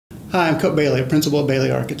Hi, I'm Coach Bailey, principal of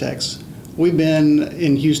Bailey Architects. We've been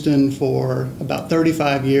in Houston for about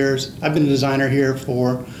 35 years. I've been a designer here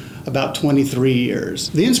for about 23 years.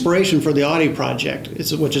 The inspiration for the Awty project,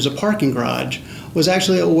 which is a parking garage, was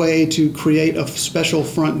actually a way to create a special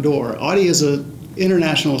front door. Awty is an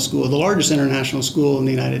international school, the largest international school in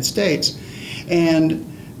the United States, and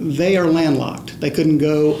they are landlocked. They couldn't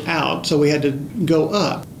go out, so we had to go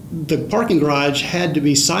up. The parking garage had to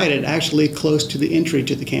be sited actually close to the entry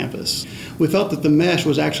to the campus. We felt that the mesh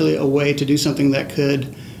was actually a way to do something that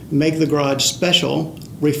could make the garage special,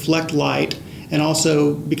 reflect light, and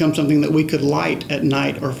also become something that we could light at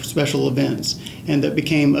night or for special events. And that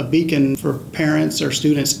became a beacon for parents or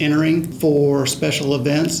students entering for special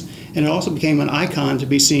events. And it also became an icon to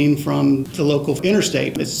be seen from the local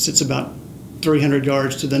interstate. It sits about 300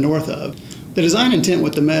 yards to the north of. The design intent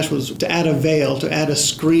with the mesh was to add a veil, to add a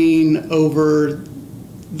screen over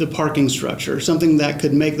the parking structure, something that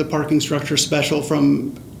could make the parking structure special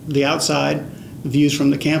from the outside, views from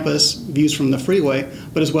the campus, views from the freeway,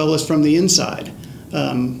 but as well as from the inside.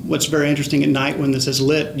 What's very interesting at night when this is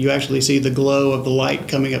lit, you actually see the glow of the light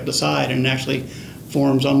coming up the side, and it actually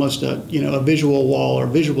forms almost a visual wall or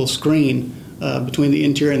visual screen between the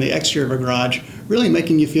interior and the exterior of a garage, really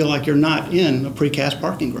making you feel like you're not in a precast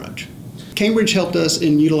parking garage. Cambridge helped us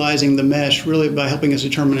in utilizing the mesh really by helping us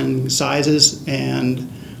determine sizes and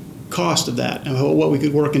cost of that and what we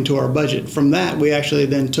could work into our budget. From that, we actually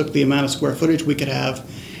then took the amount of square footage we could have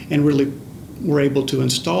and really were able to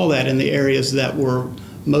install that in the areas that were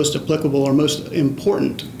most applicable or most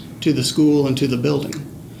important to the school and to the building.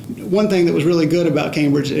 One thing that was really good about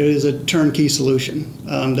Cambridge is a turnkey solution,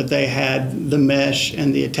 that they had the mesh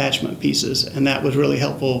and the attachment pieces, and that was really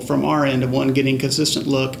helpful from our end of getting consistent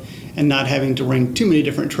look and not having to bring too many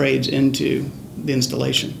different trades into the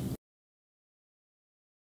installation.